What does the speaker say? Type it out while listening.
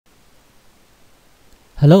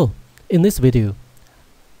Hello, in this video,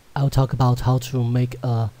 I'll talk about how to make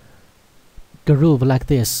a groove like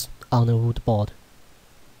this on a wood board.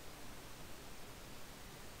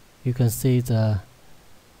 You can see the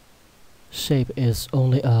shape is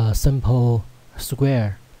only a simple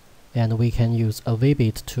square, and we can use a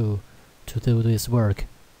V-bit to do this work.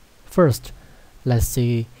 First, let's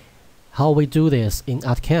see how we do this in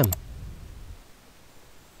Artcam.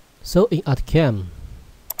 So in Artcam,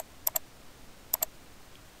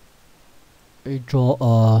 we draw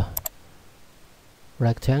a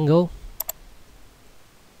rectangle.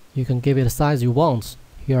 You can give it the size you want.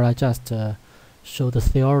 Here I just show the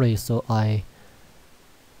theory, so I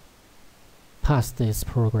pass this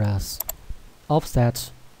progress.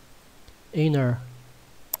 Offset, inner,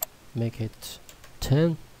 make it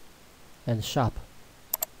 10, and sharp,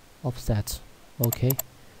 offset. Okay,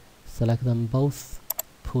 select them both,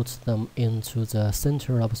 put them into the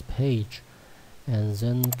center of the page, and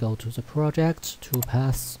then go to the project,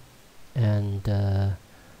 toolpath, and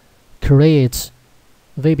create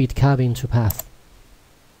V-bit carving toolpath.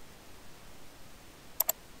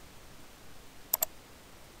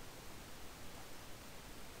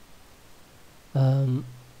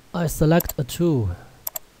 I select a tool.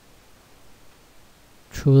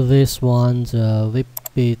 Choose this one, the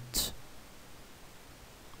V-bit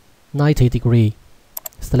 90 degree.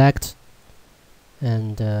 Select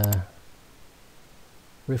and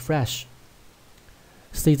refresh.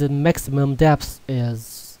 See, the maximum depth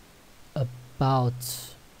is about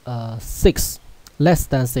 6, less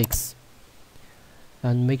than 6,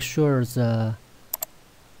 and make sure the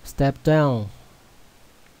step down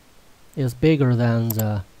is bigger than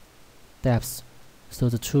the depth, so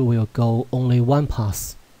the tool will go only one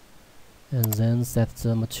pass. And then set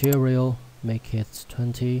the material, make it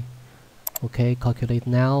 20. Okay, calculate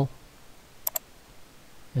now,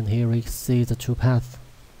 and here we see the toolpath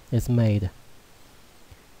is made.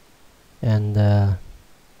 And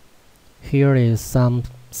here is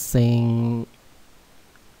something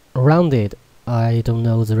rounded. I don't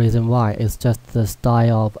know the reason why. It's just the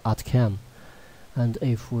style of Artcam. And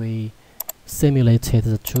if we simulated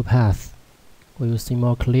the toolpath, we will see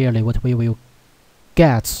more clearly what we will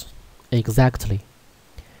get exactly.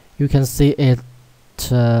 You can see it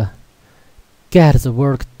get the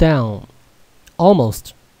work done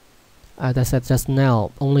almost. As I said just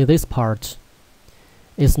now, only this part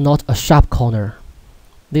is not a sharp corner.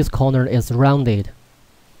 This corner is rounded.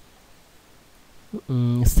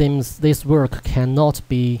 Seems this work cannot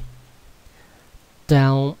be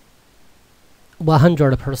done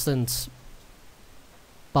 100%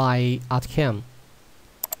 by Artcam.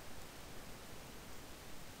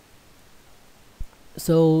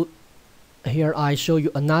 So here I show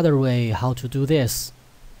you another way how to do this.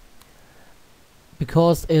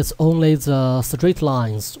 Because it's only the straight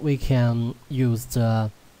lines, we can use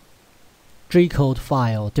the G-code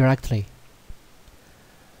file directly.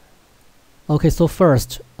 Okay, so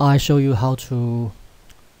first I show you how to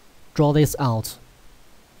draw this out.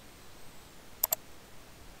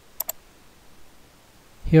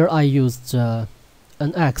 Here I used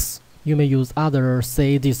NX. You may use other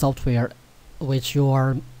CAD software which you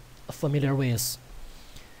are familiar with.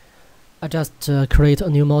 I just create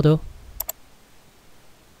a new model.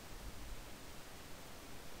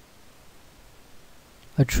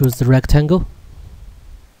 I choose the rectangle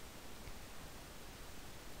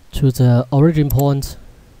to the origin point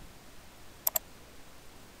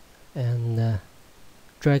and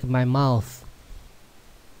drag my mouse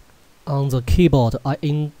on the keyboard. I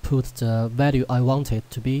input the value I want it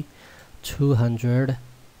to be 200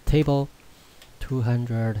 table,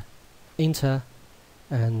 200 enter,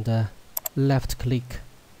 and left click.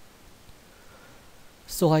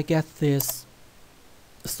 So I get this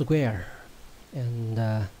square, and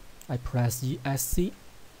I press ESC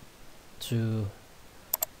to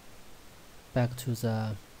back to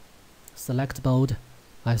the select mode.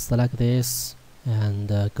 I select this and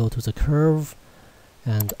go to the curve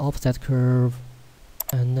and offset curve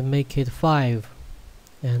and make it 5,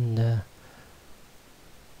 and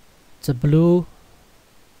the blue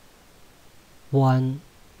one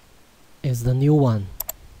is the new one.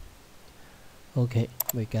 Okay,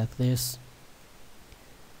 we get this,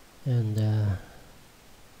 and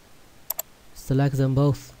select them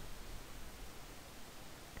both,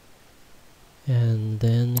 and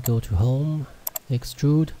then go to home,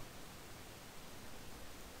 extrude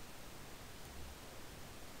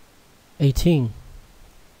 18.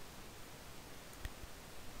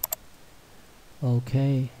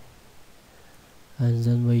 Okay, and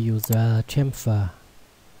then we use chamfer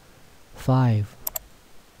 5.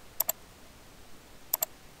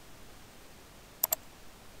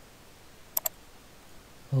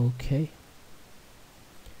 Okay,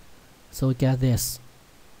 so we get this.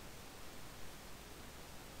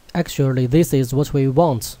 Actually, this is what we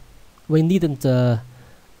want. We need the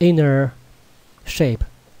inner shape.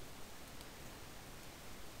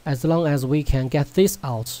 As long as we can get this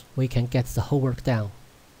out, we can get the whole work done.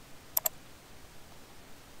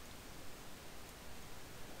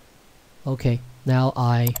 Okay, now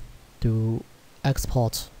I do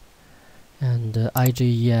export and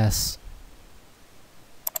IGES,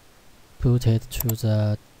 put it to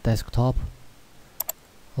the desktop.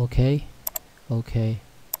 Okay, okay,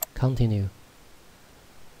 continue,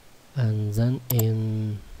 and then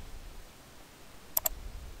in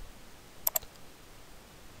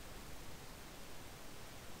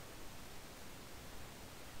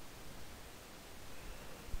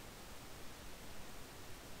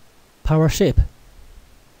PowerShape,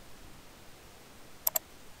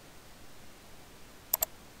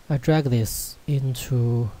 I drag this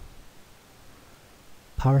into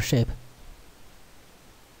PowerShape.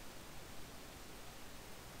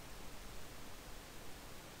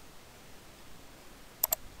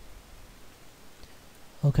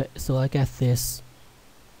 Okay, so I get this.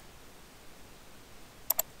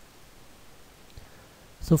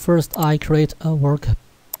 So first I create a work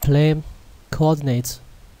plane coordinate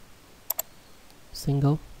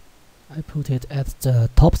single. I put it at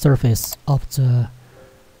the top surface of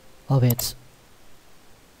it.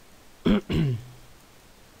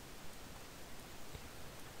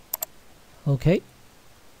 Okay.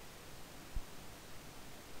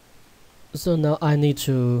 So now I need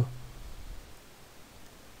to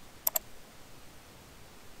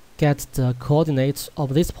get the coordinates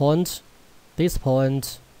of this point,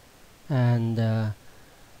 and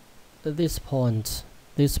this point,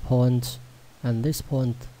 this point, and this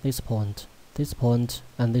point, this point, this point,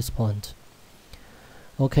 and this point.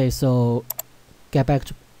 Okay, so get back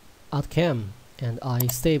to Artcam, and I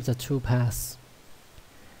save the two paths,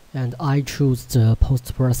 and I choose the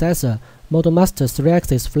post-processor model master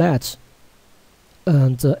 3-axis flat,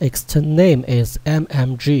 and the extend name is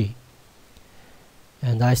MMG,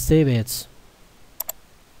 and I save it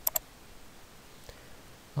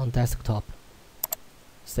on desktop.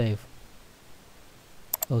 Save.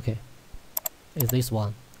 Okay, is this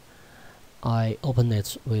one. I open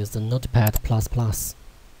it with the Notepad++.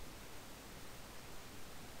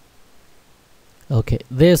 Okay,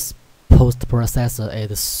 this post-processor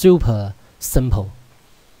is super simple.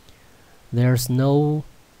 There's no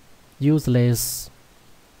useless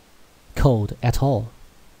code at all.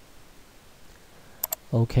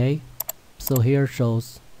 Okay, so here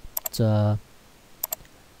shows the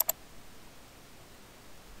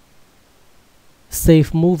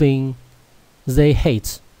safe moving they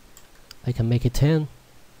hate. I can make it 10,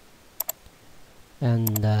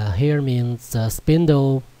 and here means the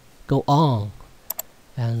spindle go on,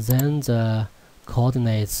 and then the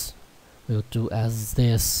coordinates will do as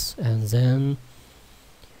this, and then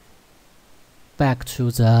back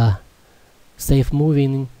to the safe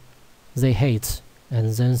moving they hate,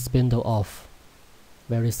 and then spindle off.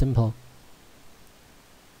 Very simple.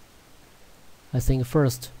 I think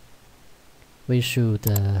first we should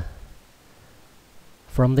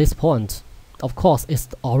from this point, of course it's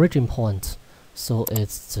the origin point, so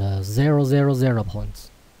it's the 0, 0, 0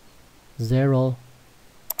 point, 0,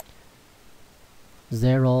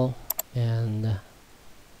 0, and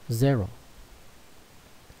 0.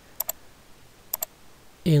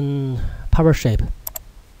 In PowerShape,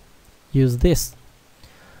 use this,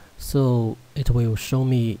 so it will show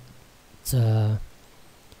me the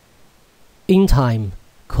in-time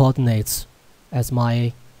coordinates as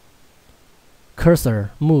my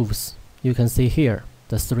cursor moves. You can see here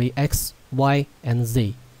the 3x, y, and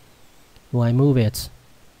z. When I move it,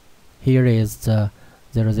 here is the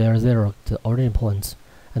 0, 0, 0, the origin point,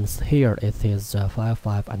 and here it is 5,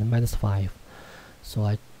 5, and minus 5. So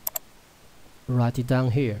I write it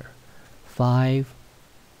down here, 5,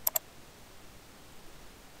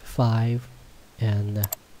 5, and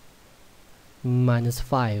minus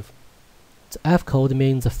 5. The F code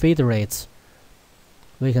means the feed rate.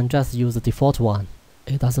 We can just use the default one,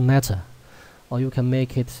 it doesn't matter. Or you can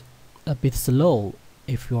make it a bit slow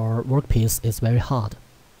if your workpiece is very hard.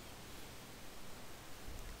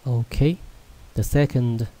 Okay, the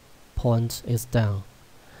second point is done.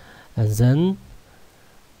 And then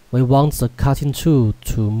we want the cutting tool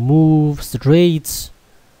to move straight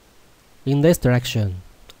in this direction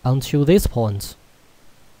until this point.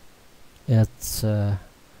 It's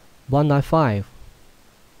 195.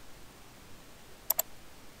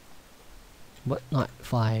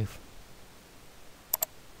 195.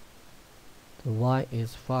 The y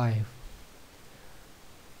is 5.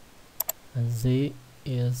 and Z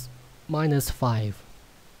is -5,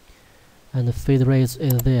 and the fade rate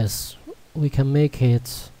is this. We can make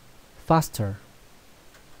it faster.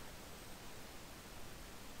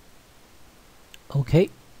 Okay,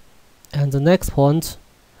 and the next point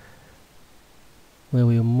we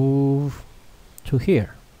will move to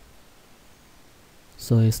here,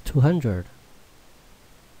 so it's 200.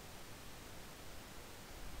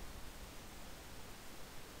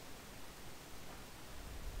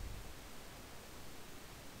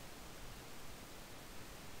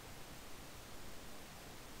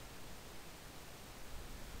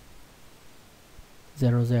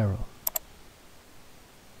 Zero zero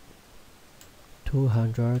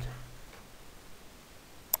 200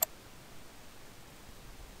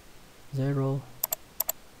 0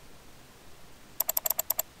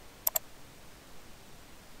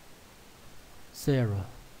 0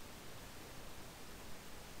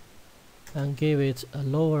 and give it a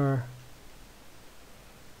lower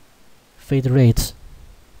fade rate,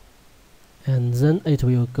 and then it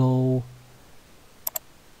will go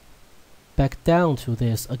back down to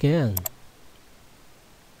this again.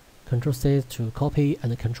 Ctrl C to copy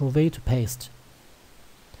and Ctrl V to paste,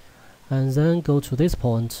 and then go to this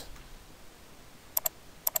point.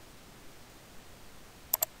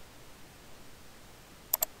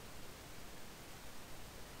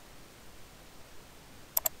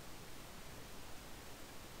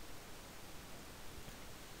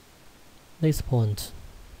 This point.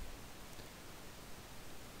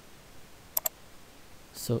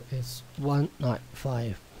 So it's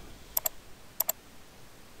 195,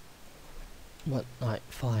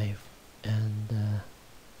 195, and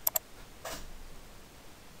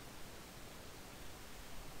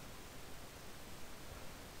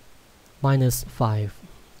 -5.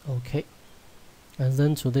 Okay, and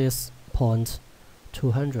then to this point,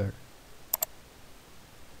 200,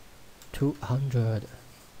 200,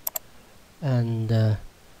 and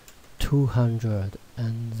 200,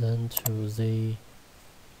 and then to the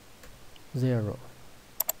 0.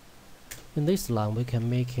 In this line we can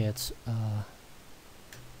make it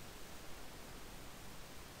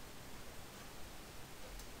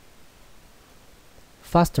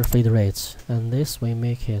faster fade rate, and this we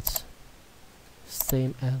make it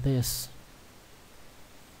same as this.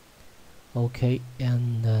 Okay,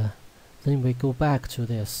 and then we go back to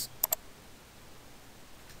this.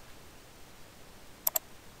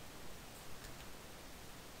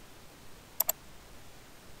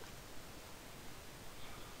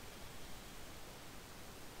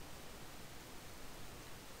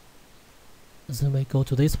 Then we go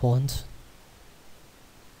to this point.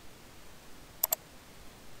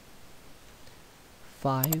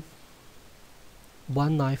 Five,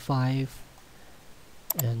 195,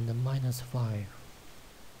 and -5.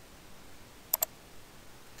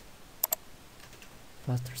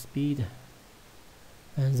 Faster speed,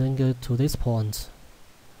 and then go to this point.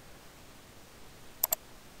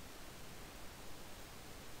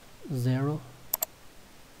 0,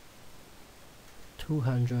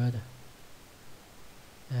 200,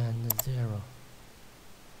 and 0.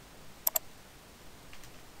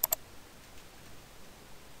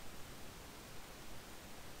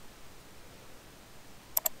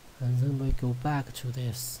 And then we go back to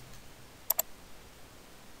this.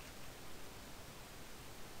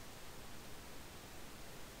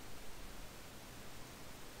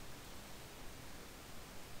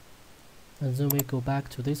 And then we go back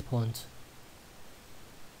to this point.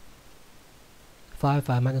 5,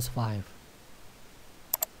 5, -5.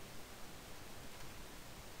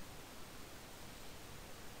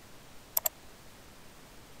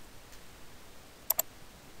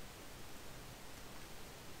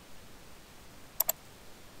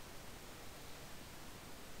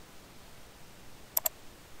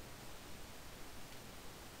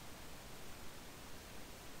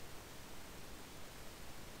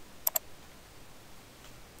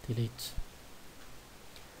 Delete,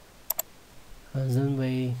 and then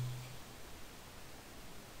we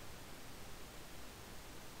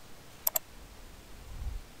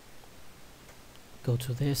go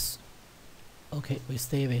to this. Okay, we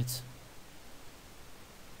save it.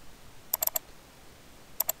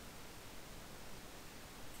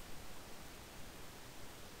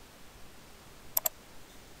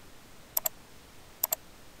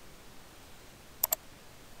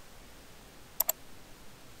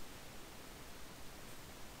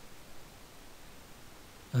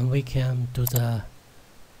 And we can do the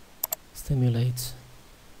simulate.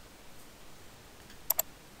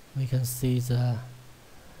 We can see the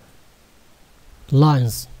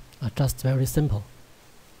lines are just very simple.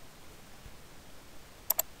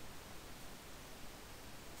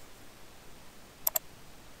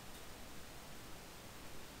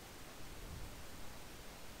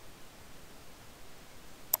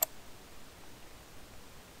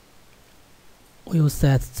 we'll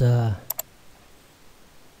set the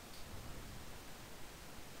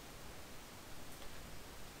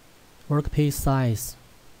workpiece size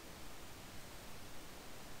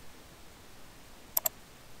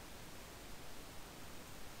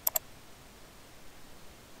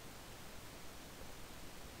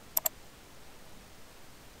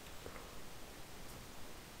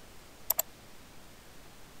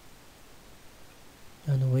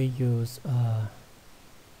and we use a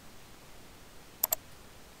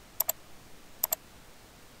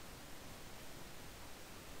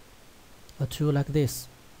tool like this.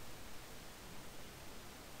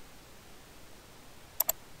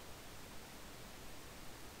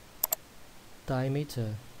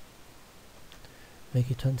 Diameter, make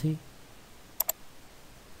it 20.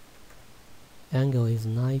 Angle is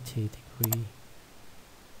 90 degree.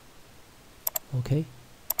 Okay.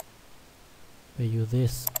 We use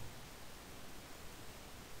this.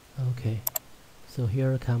 Okay. So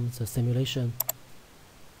here comes the simulation.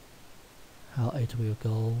 How it will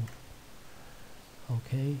go.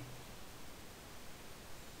 Okay.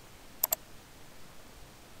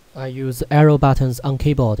 I use arrow buttons on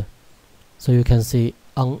keyboard, so you can see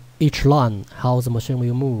on each line how the machine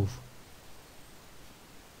will move.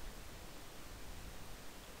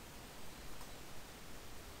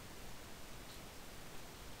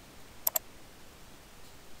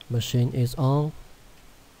 Machine is on.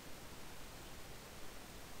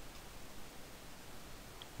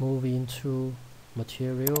 Move into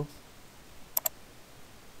material.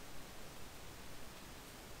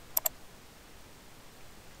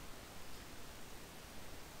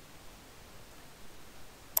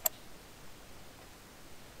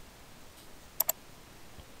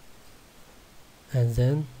 And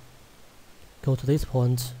then go to this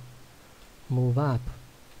point, move up,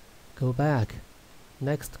 go back,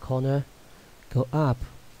 next corner, go up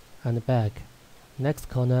and back, next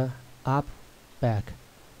corner, up, back,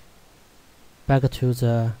 back to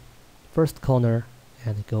the first corner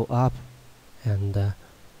and go up and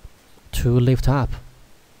to lift up.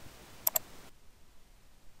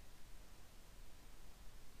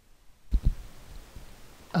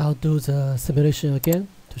 I'll do the simulation again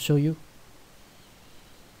to show you.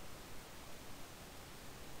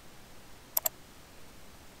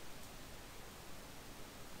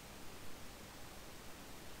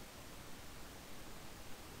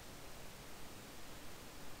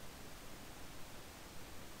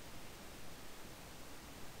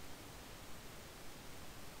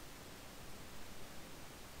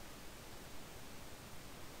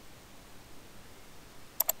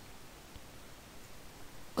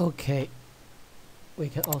 Okay, we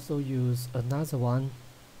can also use another one.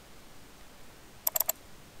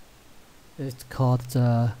 It's called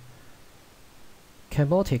the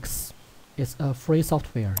Chemotics. It's a free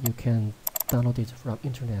software. You can download it from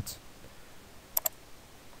internet.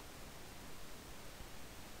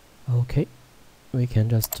 Okay, we can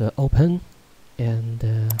just open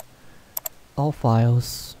and all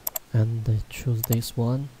files and choose this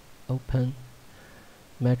one. Open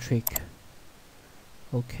metric.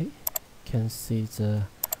 Okay, can see the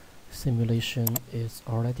simulation is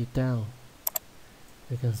already done.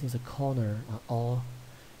 You can see the corner are all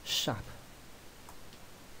sharp.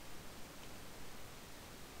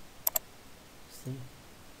 See,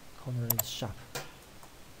 corner is sharp.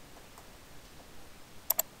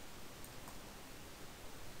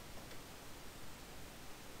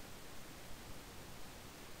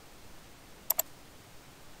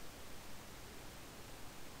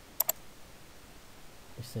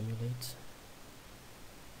 Simulate.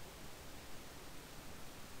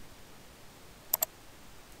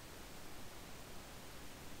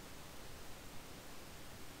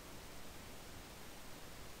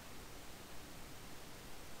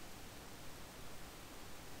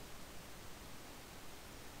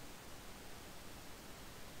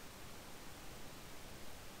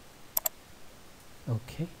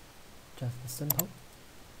 Okay, just simple.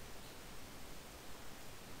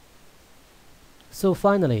 So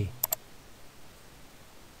finally,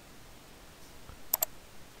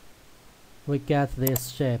 we get this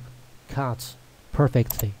shape cut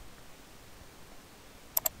perfectly.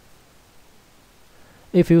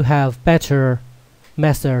 If you have better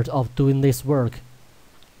method of doing this work,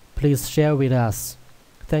 please share with us.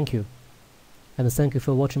 Thank you, and thank you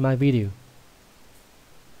for watching my video.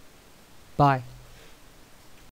 Bye.